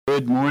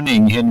Good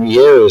morning, Henry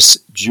Harris,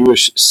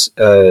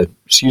 the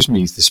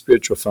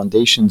spiritual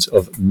foundations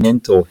of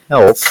mental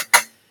health.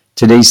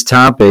 Today's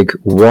topic,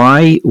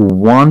 why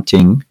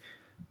wanting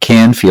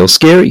can feel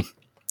scary.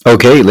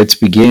 Okay, let's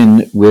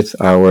begin with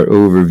our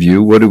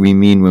overview. What do we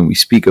mean when we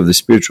speak of the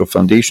spiritual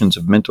foundations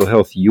of mental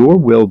health? Your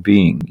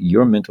well-being,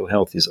 your mental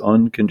health is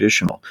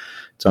unconditional.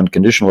 It's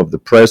unconditional of the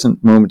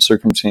present moment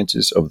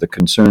circumstances, of the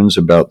concerns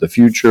about the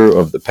future,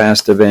 of the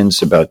past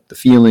events, about the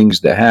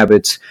feelings, the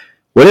habits,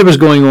 whatever's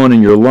going on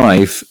in your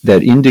life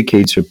that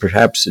indicates or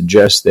perhaps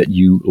suggests that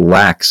you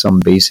lack some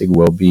basic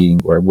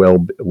well-being or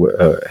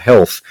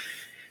health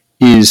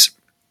is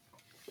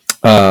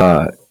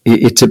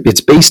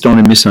it's based on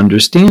a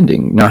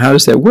misunderstanding. Now, how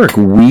does that work?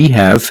 We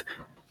have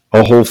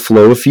a whole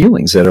flow of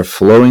feelings that are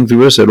flowing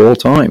through us at all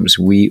times.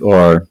 We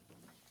are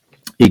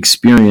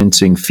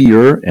experiencing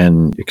fear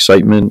and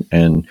excitement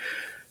and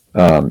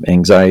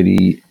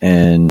anxiety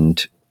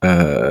and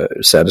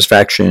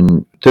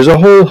satisfaction. There's a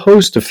whole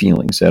host of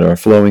feelings that are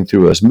flowing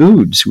through us.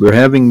 Moods. We're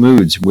having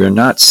moods. We're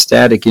not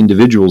static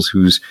individuals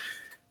whose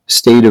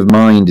state of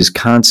mind is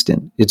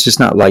constant. It's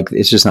just not like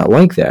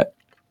that.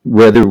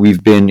 Whether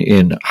we've been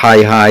in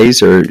high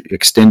highs or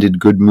extended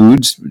good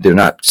moods, they're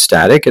not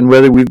static. And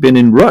whether we've been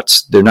in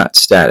ruts, they're not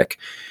static.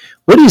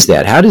 What is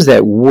that? How does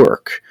that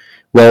work?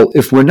 Well,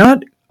 if we're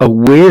not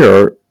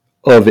aware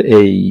of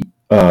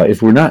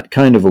if we're not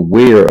kind of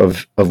aware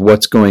of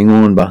what's going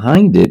on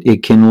behind it,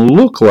 it can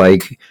look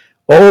like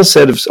all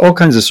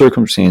kinds of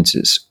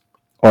circumstances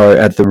are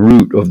at the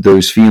root of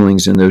those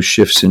feelings and those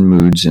shifts in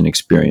moods and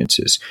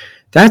experiences.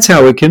 That's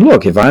how it can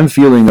look. If I'm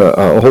feeling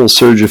a whole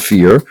surge of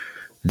fear,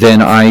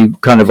 then I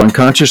kind of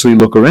unconsciously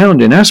look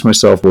around and ask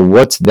myself, well,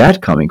 what's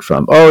that coming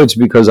from? Oh, it's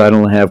because I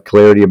don't have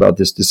clarity about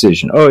this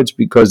decision. Oh, it's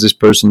because this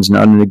person's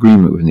not in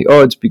agreement with me.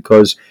 Oh, it's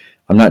because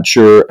I'm not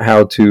sure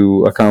how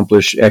to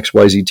accomplish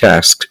XYZ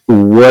tasks.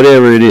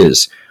 Whatever it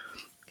is,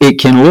 it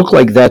can look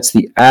like that's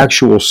the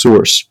actual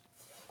source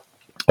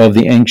of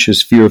the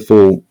anxious,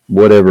 fearful,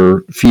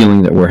 whatever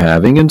feeling that we're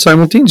having. And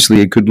simultaneously,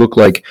 it could look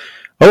like,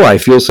 oh, I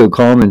feel so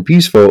calm and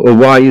peaceful. Oh,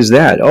 why is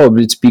that? Oh,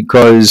 it's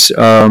because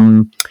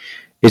I'm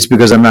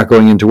not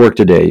going into work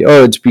today.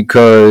 Oh, it's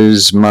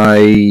because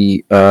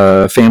my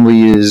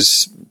family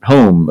is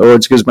home. Or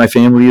it's because my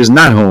family is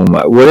not home.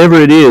 Whatever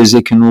it is,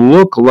 it can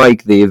look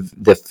like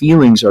the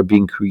feelings are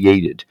being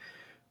created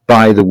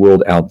by the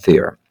world out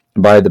there,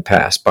 by the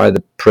past, by the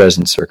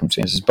present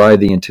circumstances, by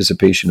the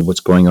anticipation of what's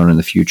going on in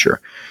the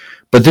future.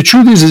 But the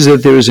truth is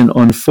that there is an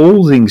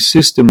unfolding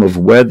system of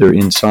weather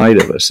inside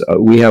of us.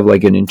 We have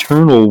like an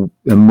internal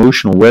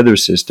emotional weather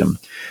system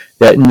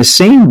that in the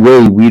same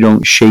way we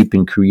don't shape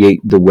and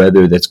create the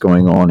weather that's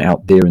going on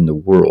out there in the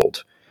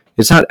world.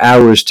 It's not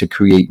ours to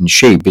create and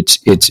shape.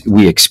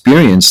 We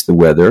experience the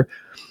weather,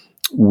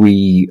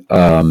 we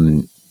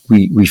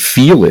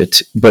feel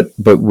it, but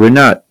we're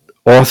not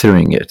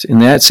authoring it. In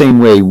that same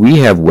way, we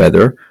have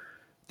weather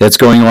that's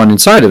going on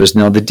inside of us.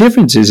 Now, the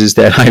difference is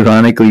that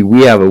ironically,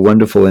 we have a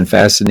wonderful and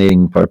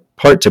fascinating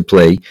part to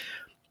play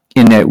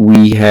in that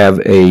we have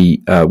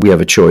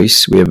a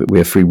choice, we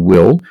have free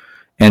will,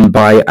 and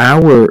by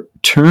our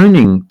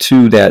turning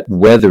to that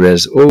weather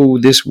as, oh,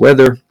 this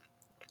weather,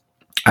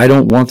 I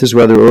don't want this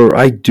weather, or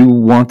I do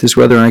want this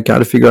weather, and I got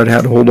to figure out how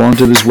to hold on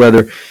to this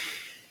weather.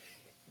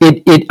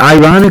 It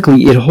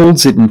ironically, it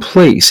holds it in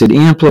place. It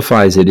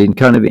amplifies it. It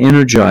kind of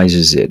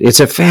energizes it. It's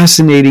a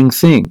fascinating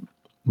thing,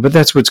 but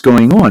that's what's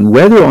going on.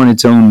 Weather on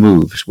its own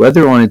moves.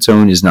 Weather on its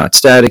own is not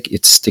static.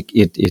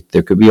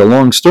 There could be a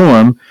long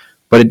storm,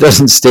 but it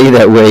doesn't stay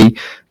that way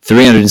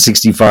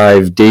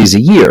 365 days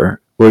a year,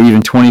 or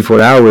even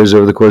 24 hours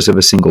over the course of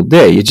a single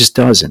day. It just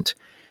doesn't.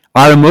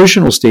 Our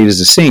emotional state is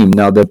the same.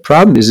 Now, the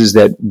problem is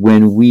that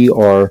when we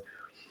are,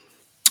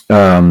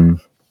 I'll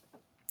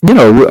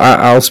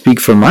speak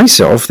for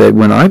myself, that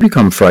when I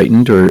become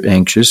frightened or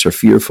anxious or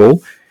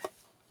fearful,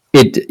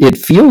 it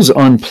feels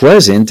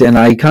unpleasant, and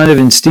I kind of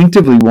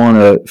instinctively want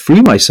to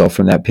free myself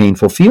from that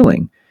painful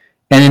feeling.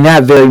 And in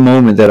that very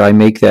moment that I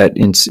make that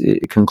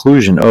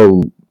conclusion,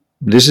 oh,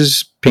 this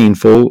is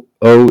painful,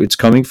 oh, it's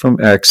coming from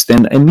X,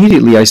 then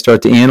immediately I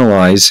start to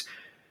analyze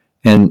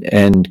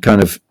and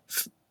kind of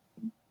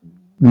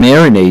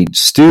marinate,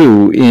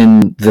 stew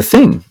in the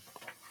thing.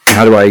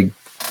 How do I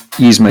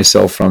ease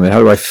myself from it? How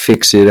do I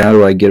fix it? How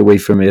do I get away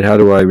from it? How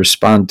do I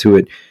respond to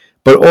it?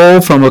 But all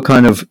from a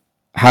kind of,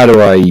 how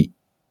do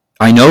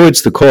I know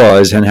it's the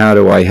cause, and how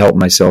do I help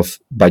myself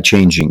by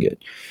changing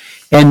it?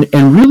 And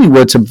really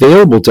what's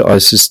available to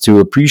us is to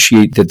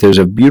appreciate that there's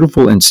a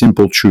beautiful and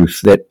simple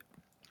truth that,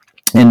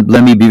 and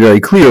let me be very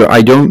clear,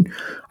 I don't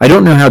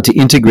know how to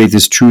integrate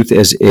this truth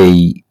as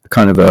a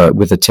kind of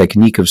with a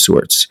technique of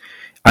sorts.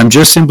 I'm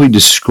just simply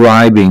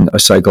describing a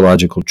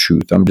psychological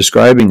truth. I'm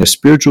describing a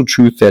spiritual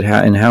truth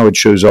and how it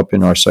shows up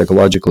in our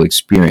psychological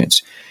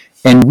experience.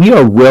 And we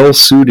are well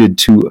suited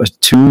to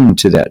attune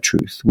to that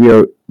truth. We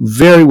are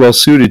very well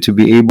suited to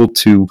be able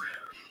to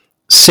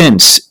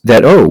sense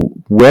that, oh,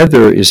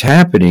 weather is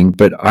happening,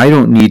 but I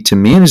don't need to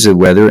manage the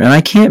weather, and I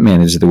can't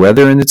manage the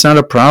weather, and it's not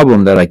a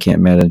problem that I can't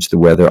manage the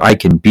weather. I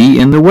can be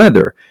in the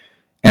weather,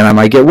 And I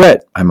might get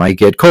wet. I might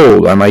get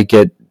cold.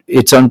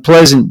 It's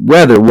unpleasant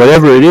weather.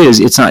 Whatever it is,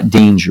 it's not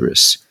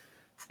dangerous.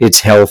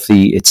 It's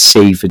healthy. It's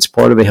safe. It's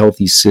part of a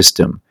healthy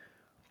system.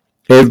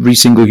 Every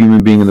single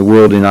human being in the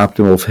world in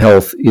optimal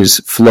health is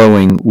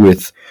flowing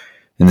with,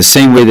 in the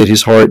same way that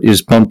his heart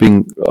is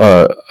pumping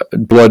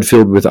blood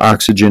filled with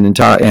oxygen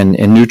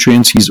and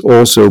nutrients, he's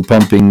also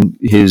pumping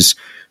his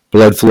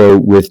blood flow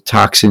with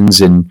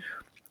toxins and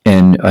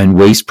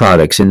waste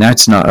products, and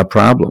that's not a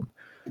problem.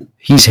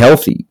 He's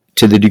healthy.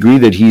 To the degree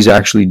that he's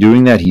actually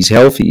doing that, he's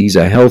healthy. He's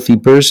a healthy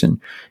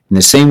person. In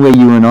the same way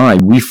you and I,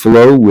 we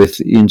flow with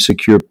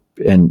insecure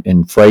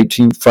and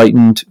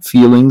frightened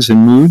feelings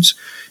and moods,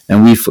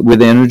 and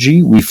with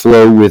energy, we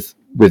flow with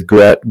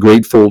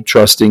grateful,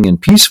 trusting, and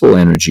peaceful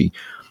energy.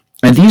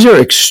 And these are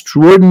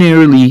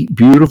extraordinarily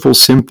beautiful,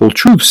 simple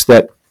truths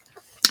that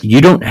you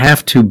don't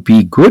have to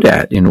be good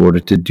at in order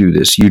to do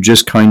this. You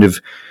just kind of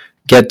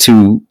get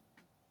to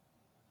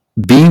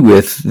be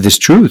with this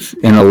truth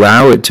and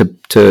allow it to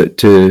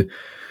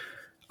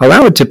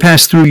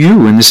pass through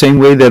you, in the same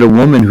way that a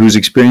woman who's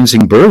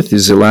experiencing birth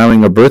is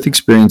allowing a birth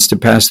experience to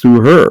pass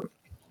through her.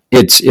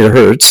 It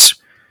hurts,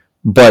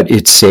 but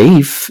it's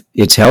safe,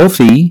 it's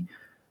healthy,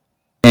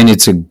 and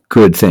it's a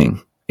good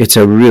thing. It's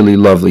a really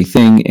lovely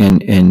thing,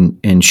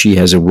 and she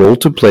has a role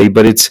to play,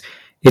 but it's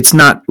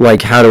not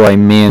like, how do I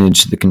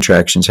manage the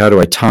contractions? How do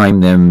I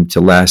time them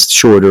to last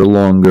shorter,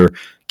 longer,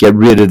 get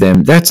rid of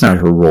them? That's not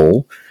her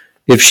role.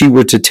 If she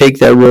were to take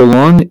that role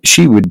on,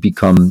 she would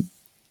become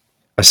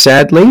a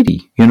sad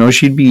lady. You know, if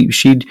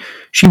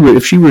she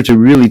were to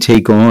really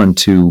take on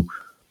to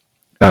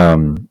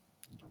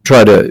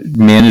try to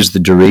manage the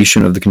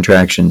duration of the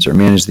contractions or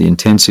manage the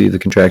intensity of the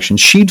contractions,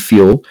 she'd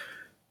feel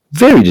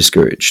very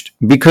discouraged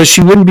because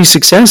she wouldn't be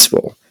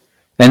successful.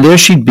 And there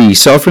she'd be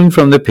suffering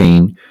from the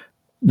pain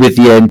with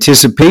the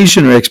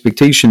anticipation or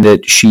expectation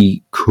that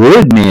she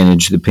could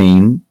manage the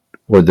pain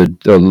or the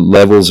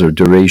levels or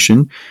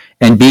duration,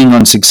 and being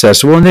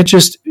unsuccessful, and that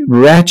just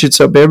ratchets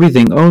up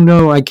everything. Oh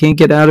no, I can't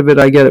get out of it.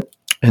 I get it.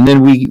 And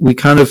then we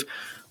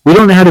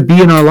don't know how to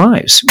be in our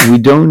lives. We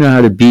don't know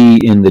how to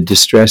be in the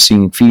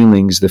distressing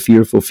feelings, the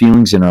fearful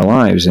feelings in our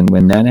lives. And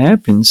when that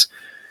happens,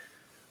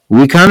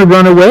 we kind of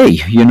run away.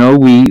 You know,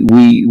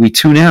 we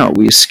tune out,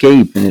 we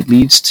escape, and it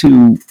leads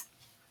to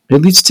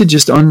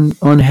just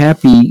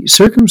unhappy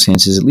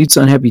circumstances. It leads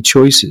to unhappy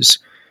choices.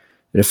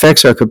 It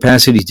affects our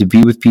capacity to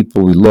be with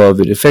people we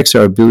love. It affects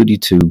our ability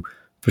to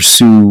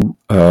pursue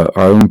our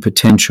own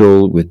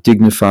potential with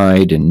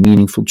dignified and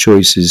meaningful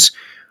choices.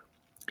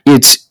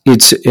 It's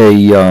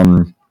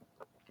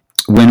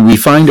when we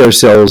find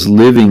ourselves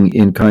living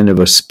in kind of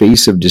a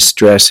space of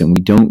distress and we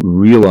don't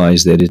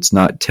realize that it's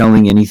not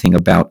telling anything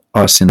about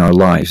us in our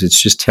lives,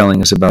 it's just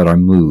telling us about our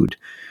mood.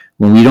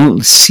 When we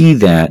don't see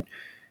that,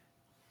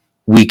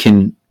 we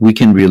can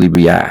really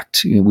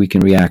react. We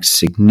can react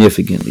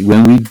significantly.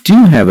 When we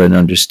do have an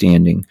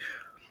understanding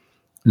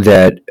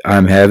that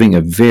I'm having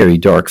a very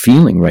dark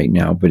feeling right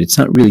now, but it's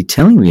not really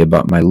telling me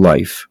about my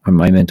life or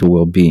my mental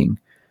well-being.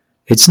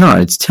 It's not.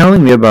 It's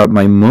telling me about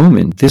my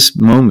moment, this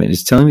moment.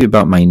 It's telling me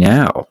about my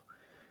now.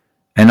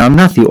 And I'm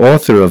not the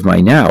author of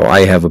my now.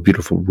 I have a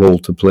beautiful role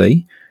to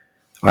play.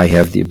 I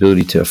have the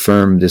ability to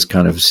affirm this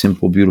kind of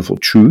simple, beautiful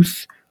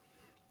truth.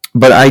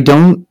 But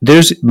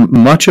there's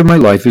much of my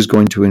life is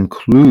going to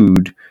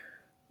include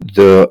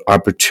the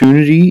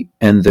opportunity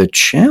and the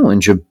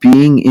challenge of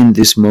being in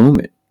this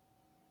moment,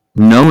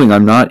 knowing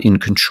I'm not in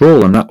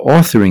control, I'm not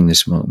authoring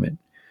this moment,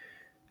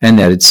 and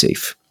that it's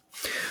safe.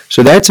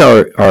 So that's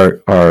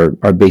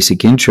our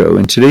basic intro.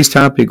 And today's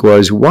topic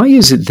was, why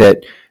is it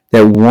that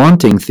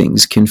wanting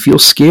things can feel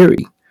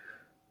scary?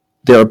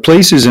 There are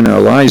places in our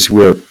lives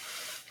where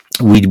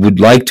we'd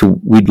want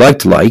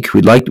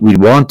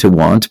to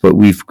want, but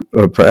we've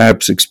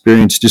perhaps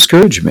experienced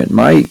discouragement.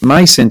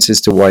 My sense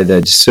as to why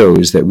that is so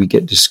is that we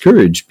get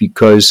discouraged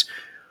because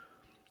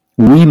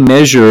we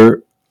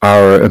measure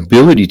our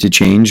ability to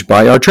change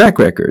by our track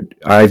record.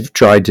 I've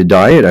tried to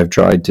diet, I've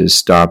tried to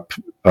stop,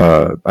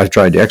 I've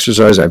tried to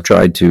exercise, I've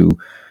tried to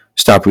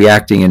stop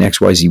reacting in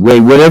XYZ way.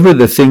 Whatever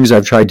the things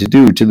I've tried to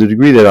do, to the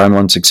degree that I'm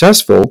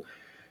unsuccessful,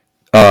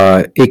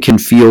 it can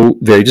feel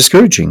very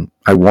discouraging.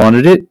 I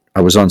wanted it,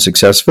 I was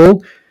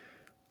unsuccessful.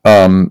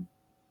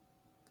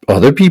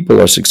 Other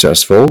people are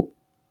successful.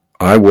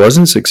 I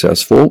wasn't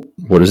successful.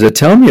 What does that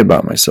tell me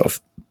about myself?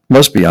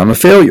 Must be I'm a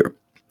failure.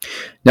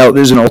 Now,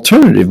 there's an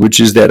alternative, which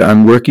is that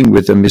I'm working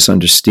with a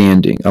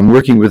misunderstanding. I'm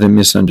working with a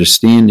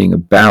misunderstanding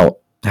about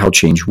how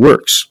change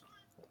works.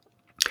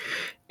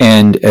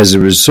 And as a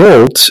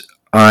result,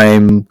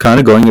 I'm kind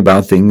of going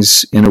about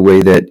things in a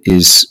way that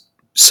is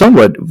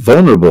somewhat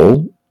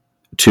vulnerable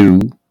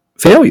to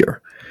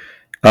failure.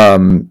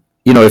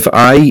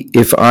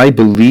 If I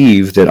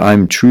believe that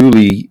I'm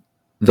truly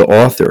the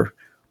author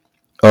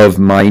of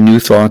my new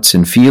thoughts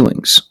and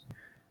feelings,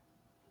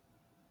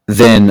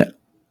 then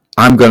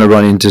I'm going to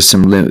run into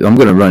some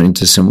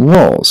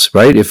walls,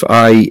 right?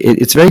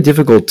 It's very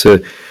difficult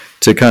to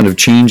kind of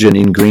change an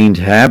ingrained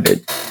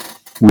habit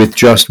with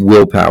just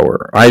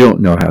willpower. I don't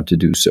know how to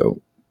do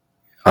so.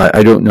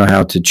 I don't know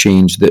how to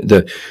change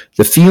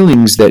the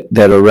feelings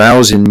that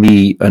arouse in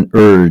me an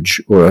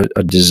urge or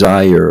a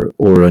desire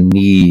or a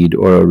need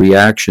or a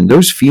reaction.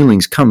 Those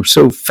feelings come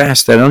so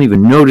fast that I don't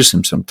even notice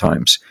them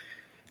sometimes.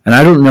 And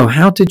I don't know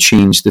how to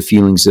change the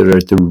feelings that are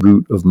at the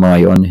root of my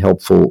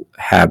unhelpful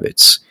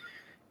habits.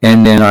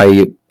 And then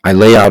I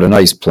lay out a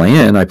nice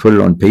plan. I put it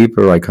on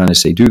paper. I kind of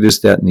say, do this,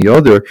 that, and the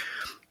other.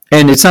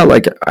 And it's not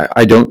like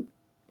I don't,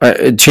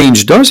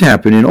 change does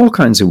happen in all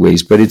kinds of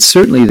ways, but it's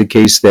certainly the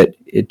case that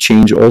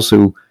change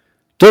also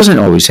doesn't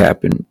always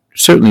happen,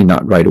 certainly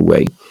not right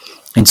away,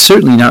 and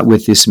certainly not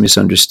with this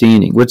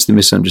misunderstanding. What's the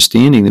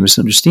misunderstanding? The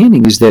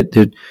misunderstanding is that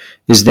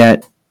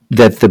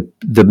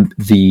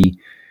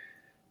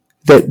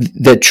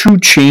that true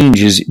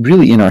change is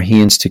really in our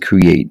hands to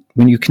create.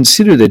 When you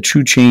consider that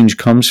true change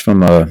comes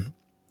from a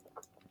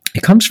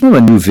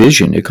new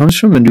vision, it comes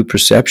from a new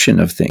perception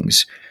of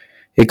things,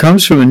 it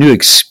comes from a new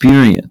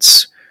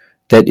experience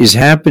that is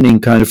happening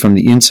kind of from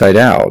the inside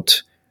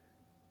out.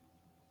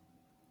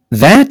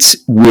 That's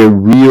where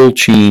real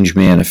change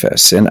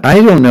manifests. And I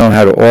don't know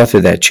how to author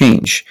that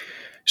change.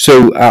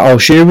 So I'll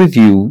share with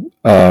you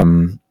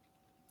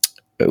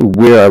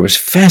where I was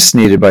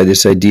fascinated by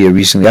this idea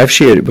recently. I've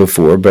shared it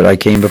before, but I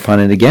came upon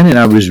it again and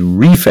I was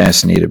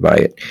re-fascinated by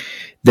it.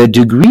 The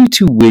degree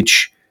to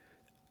which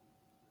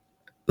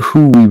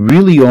who we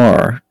really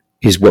are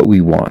is what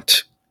we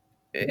want.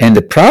 And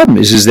the problem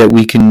is that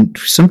we can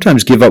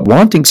sometimes give up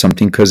wanting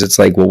something because it's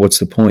like, well, what's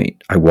the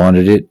point? I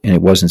wanted it and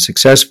it wasn't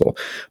successful.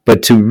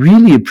 But to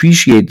really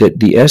appreciate that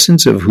the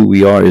essence of who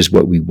we are is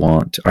what we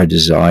want, our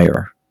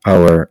desire,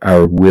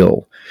 our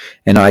will.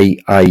 And I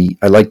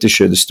like to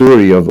share the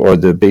story of, or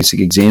the basic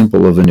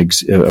example of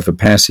a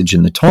passage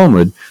in the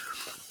Talmud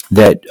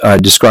that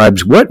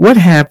describes what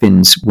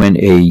happens when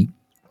a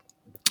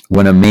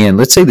man,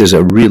 let's say there's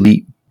a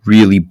really,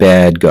 really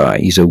bad guy.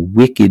 He's a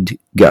wicked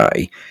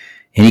guy.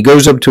 And he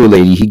goes up to a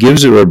lady, he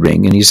gives her a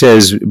ring, and he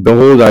says,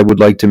 behold, I would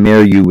like to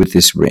marry you with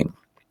this ring.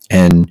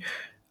 And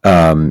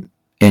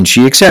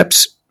she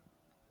accepts.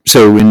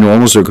 So in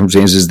normal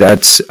circumstances,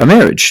 that's a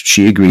marriage.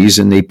 She agrees,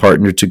 and they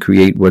partner to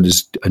create what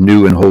is a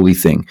new and holy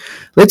thing.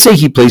 Let's say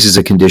he places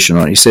a condition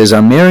on it. He says,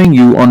 I'm marrying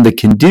you on the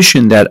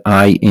condition that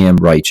I am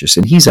righteous.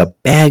 And he's a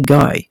bad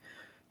guy.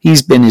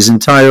 He's been his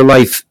entire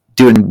life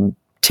doing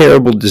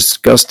terrible,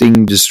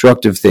 disgusting,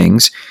 destructive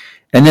things.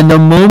 And then the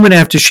moment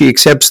after she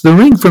accepts the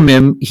ring from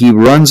him, he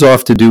runs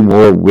off to do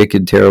more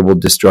wicked, terrible,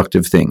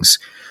 destructive things.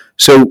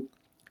 So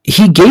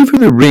he gave her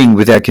the ring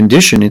with that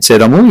condition and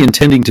said, I'm only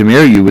intending to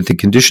marry you with the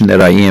condition that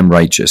I am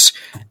righteous.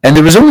 And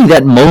there was only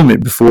that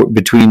moment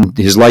between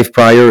his life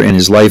prior and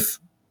his life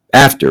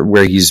after,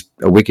 where he's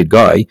a wicked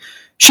guy.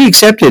 She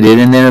accepted it,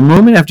 and then a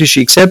moment after she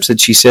accepts it,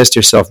 she says to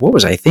herself, what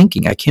was I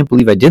thinking? I can't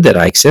believe I did that.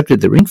 I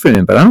accepted the ring from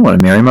him, but I don't want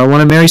to marry him. I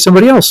want to marry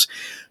somebody else.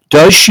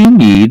 Does she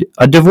need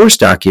a divorce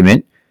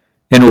document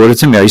in order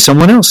to marry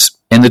someone else?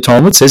 And the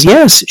Talmud says,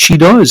 yes, she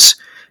does.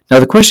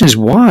 Now the question is,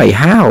 why?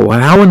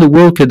 How in the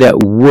world could that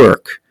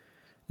work?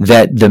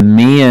 That the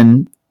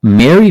man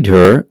married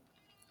her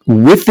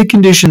with the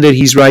condition that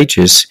he's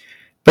righteous,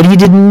 but he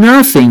did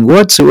nothing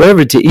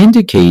whatsoever to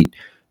indicate.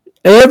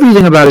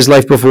 Everything about his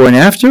life before and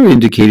after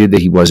indicated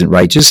that he wasn't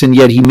righteous, and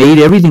yet he made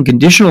everything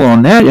conditional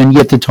on that, and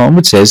yet the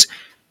Talmud says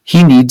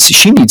she needs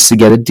to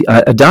get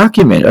a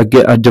document,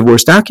 a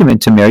divorce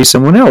document to marry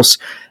someone else.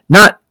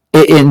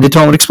 And the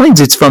Talmud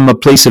explains it's from a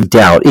place of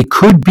doubt. It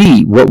could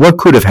be, what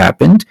could have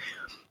happened?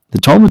 The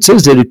Talmud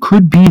says that it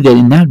could be that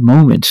in that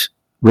moment,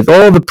 with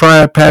all the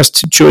prior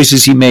past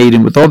choices he made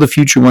and with all the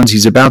future ones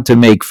he's about to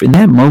make, in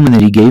that moment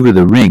that he gave her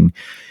the ring,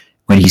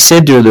 when he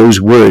said to her those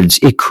words,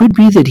 it could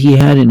be that he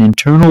had an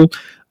internal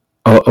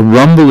a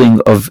rumbling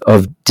of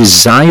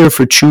desire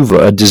for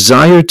tshuva, a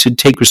desire to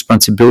take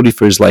responsibility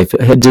for his life,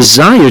 a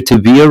desire to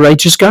be a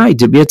righteous guy,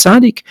 to be a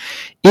tzaddik.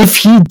 If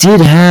he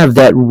did have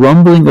that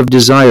rumbling of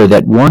desire,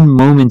 that one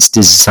moment's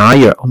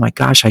desire, oh my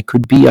gosh, I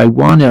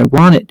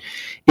want it.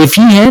 If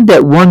he had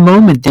that one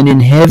moment, then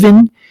in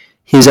heaven,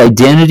 his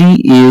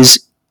identity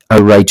is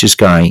a righteous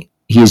guy.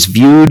 He is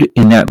viewed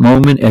in that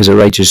moment as a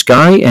righteous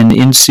guy, and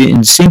in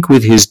sync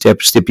with his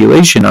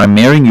stipulation, I'm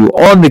marrying you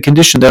on the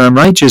condition that I'm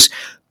righteous,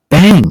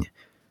 bang,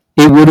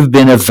 it would have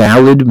been a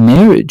valid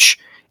marriage.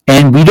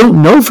 And we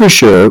don't know for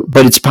sure,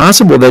 but it's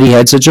possible that he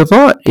had such a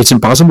thought. It's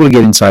impossible to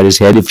get inside his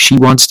head. If she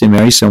wants to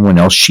marry someone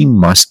else, she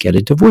must get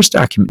a divorce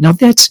document. Now,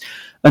 that's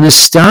an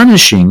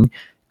astonishing,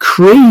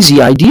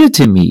 crazy idea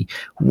to me.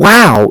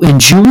 Wow, in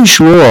Jewish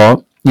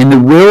law, in the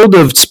world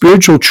of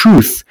spiritual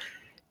truth,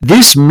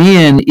 this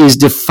man is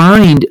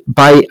defined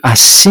by a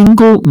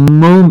single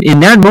moment. In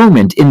that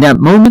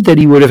moment that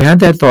he would have had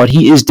that thought,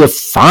 he is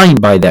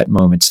defined by that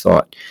moment's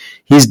thought.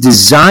 His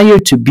desire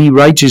to be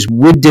righteous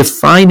would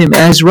define him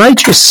as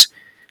righteous.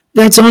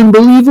 That's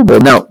unbelievable.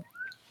 Now,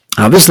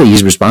 obviously,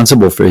 he's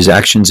responsible for his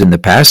actions in the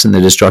past and the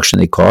destruction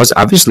they caused.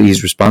 Obviously,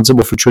 he's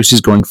responsible for choices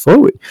going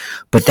forward.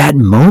 But that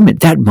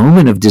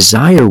moment of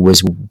desire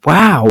was,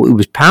 wow, it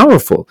was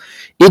powerful.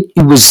 It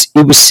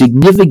was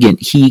significant.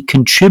 He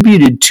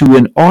contributed to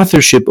an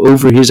authorship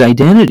over his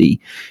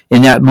identity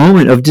in that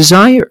moment of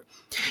desire.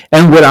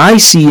 And what I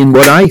see and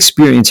what I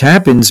experience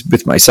happens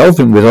with myself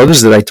and with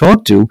others that I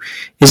talk to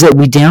is that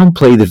we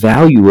downplay the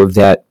value of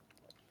that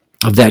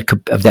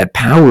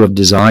power of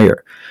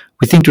desire.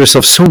 We think to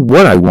ourselves, so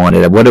what? I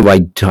wanted, what have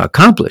I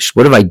accomplished?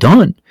 What have I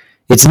done?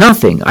 It's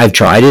nothing. I've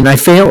tried and I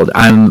failed.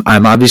 I'm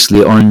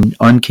obviously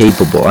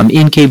incapable. I'm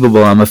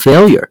incapable. I'm a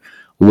failure.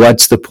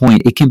 What's the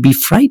point? It can be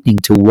frightening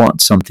to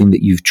want something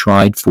that you've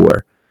tried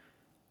for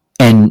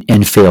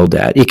and failed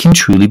at. It can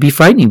truly be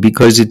frightening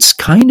because it's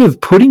kind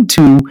of putting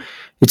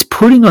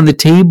on the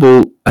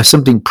table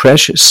something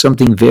precious,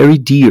 something very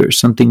dear,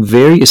 something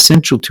very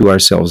essential to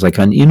ourselves, like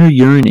an inner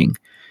yearning.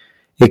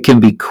 It can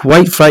be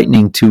quite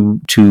frightening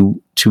to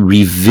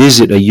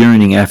revisit a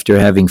yearning after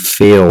having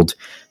failed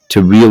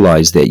to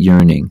realize that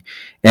yearning.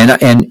 And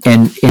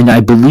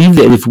I believe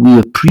that if we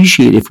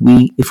appreciate, if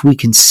we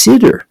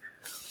consider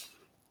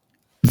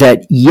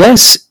that,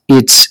 yes,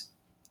 it's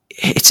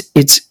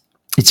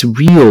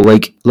real,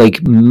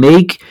 like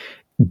make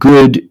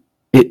good,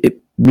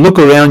 look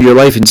around your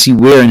life and see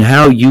where and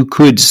how you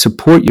could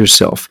support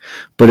yourself,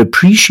 but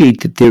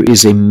appreciate that there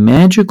is a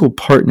magical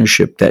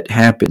partnership that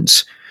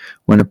happens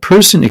when a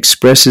person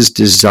expresses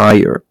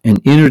desire, an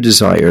inner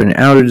desire, an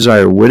outer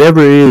desire, whatever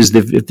it is.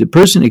 If the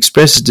person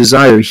expresses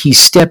desire, he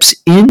steps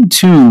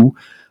into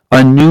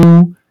a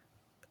new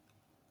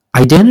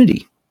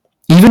identity,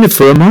 even if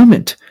for a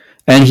moment.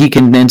 And he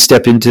can then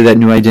step into that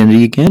new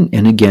identity again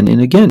and again and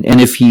again. And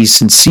if he's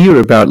sincere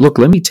about, look,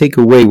 let me take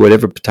away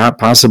whatever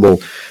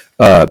possible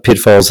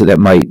pitfalls that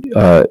might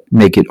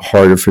make it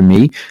harder for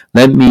me.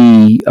 Let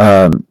me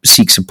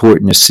seek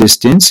support and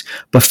assistance.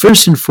 But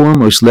first and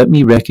foremost, let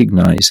me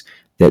recognize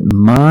that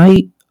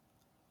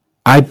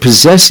I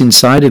possess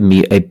inside of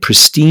me a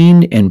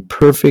pristine and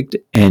perfect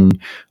and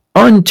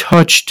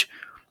untouched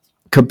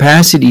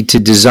capacity to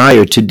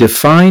desire, to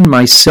define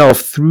myself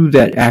through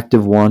that act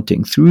of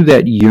wanting, through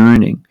that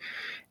yearning.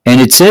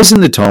 And it says in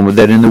the Talmud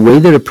that in the way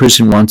that a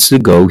person wants to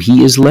go,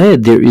 he is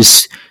led. There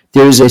is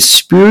a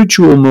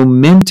spiritual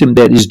momentum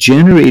that is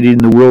generated in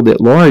the world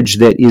at large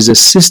that is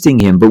assisting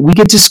him. But we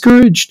get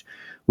discouraged.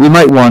 We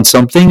might want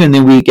something, and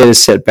then we get a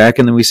setback,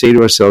 and then we say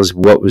to ourselves,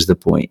 what was the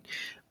point?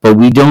 But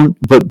we don't.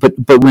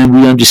 But when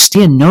we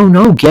understand,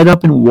 no, get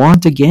up and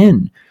want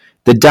again.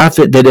 The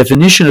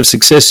definition of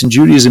success in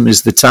Judaism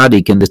is the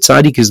tzaddik, and the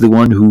tzaddik is the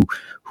one who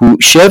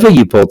sheva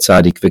yipol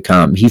tzaddik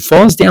v'kam. He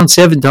falls down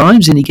 7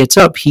 times and he gets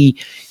up. He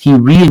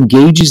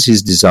re-engages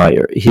his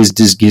desire. His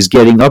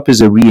getting up is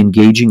a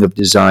re-engaging of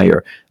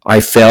desire. I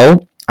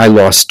fell. I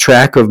lost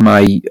track of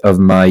my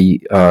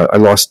I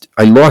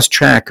lost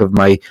track of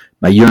my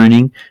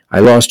yearning. I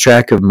lost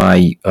track of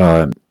my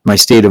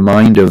state of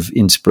mind of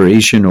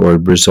inspiration or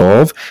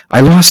resolve.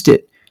 I lost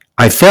it.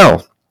 I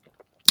fell.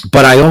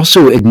 But I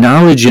also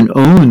acknowledge and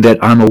own that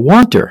I'm a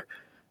wanter.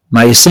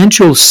 My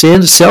essential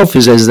self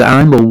is as that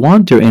I'm a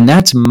wanter, and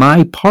that's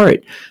my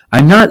part.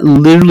 I'm not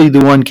literally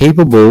the one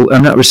capable,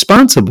 I'm not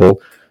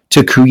responsible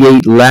to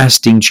create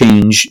lasting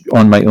change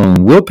on my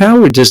own.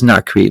 Willpower does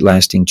not create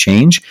lasting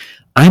change.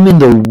 I'm in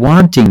the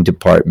wanting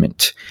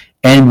department.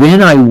 And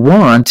when I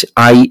want,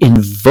 I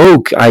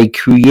invoke, I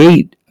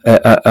create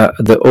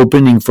the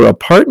opening for a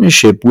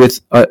partnership with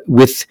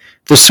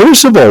the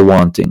source of all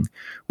wanting,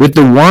 with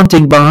the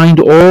wanting behind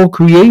all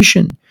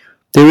creation.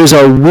 There is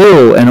a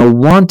will and a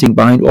wanting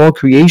behind all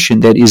creation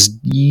that is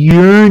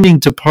yearning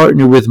to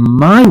partner with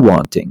my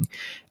wanting.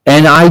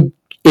 And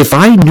if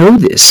I know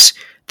this,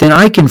 then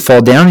I can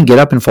fall down and get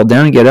up and fall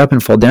down and get up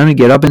and fall down and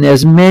get up. And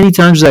as many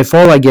times as I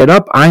fall, I get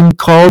up. I'm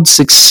called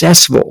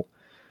successful.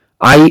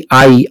 I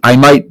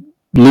might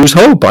lose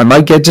hope. I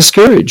might get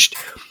discouraged.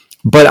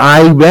 But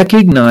I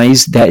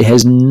recognize that it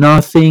has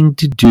nothing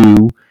to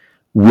do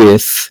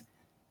with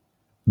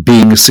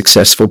being a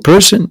successful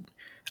person.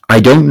 I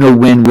don't know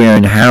when, where,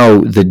 and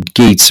how the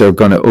gates are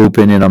going to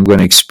open and I'm going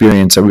to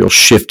experience a real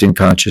shift in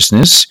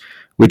consciousness,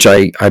 which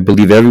I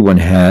believe everyone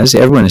has.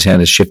 Everyone has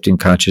had a shift in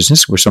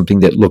consciousness where something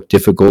that looked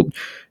difficult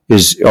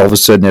is all of a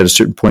sudden at a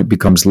certain point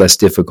becomes less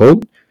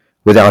difficult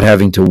without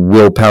having to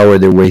willpower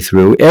their way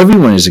through.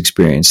 Everyone has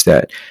experienced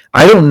that.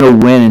 I don't know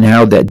when and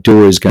how that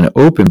door is going to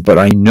open, but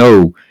I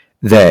know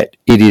that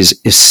it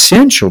is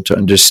essential to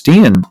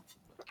understand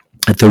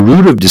at the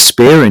root of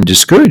despair and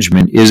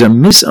discouragement is a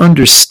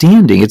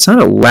misunderstanding. It's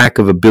not a lack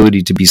of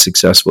ability to be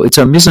successful. It's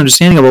a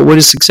misunderstanding about what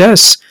is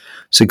success.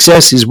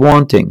 Success is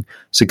wanting.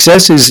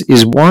 Success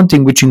is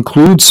wanting, which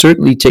includes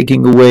certainly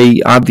taking away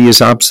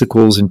obvious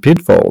obstacles and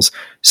pitfalls.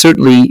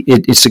 Certainly,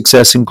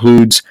 success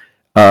includes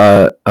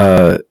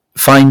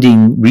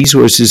finding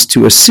resources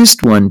to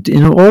assist one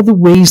in all the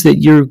ways that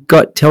your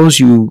gut tells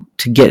you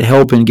to get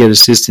help and get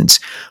assistance.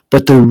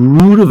 But the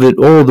root of it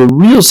all, the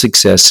real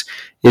success,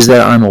 is that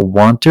I'm a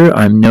wanter.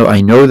 I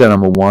know that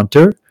I'm a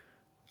wanter.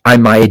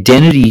 My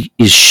identity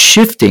is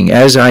shifting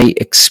as I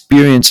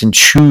experience and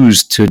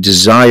choose to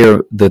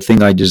desire the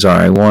thing I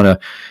desire.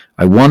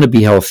 I want to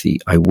be healthy.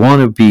 I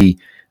want to be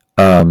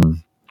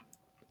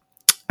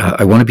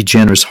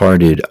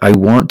generous-hearted. I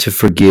want to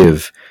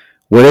forgive.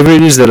 whatever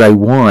it is that I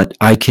want,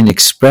 I can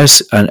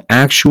express an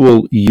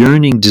actual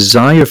yearning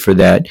desire for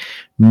that,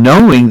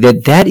 knowing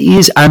that that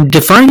is, I'm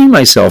defining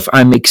myself.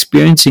 I'm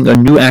experiencing a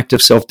new act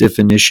of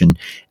self-definition.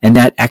 And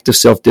that act of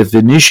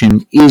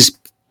self-definition is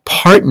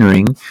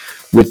partnering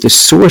with the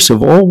source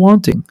of all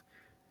wanting.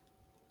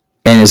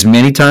 And as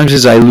many times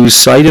as I lose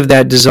sight of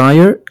that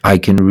desire, I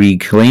can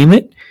reclaim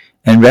it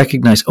and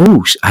recognize,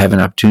 oh, I have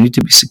an opportunity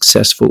to be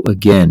successful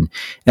again.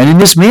 And in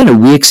this manner,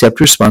 we accept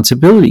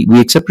responsibility. We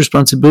accept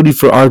responsibility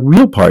for our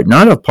real part,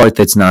 not a part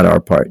that's not our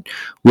part.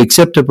 We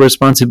accept a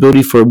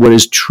responsibility for what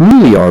is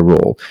truly our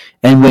role.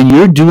 And when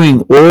you're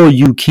doing all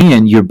you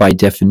can, you're by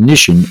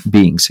definition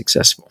being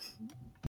successful.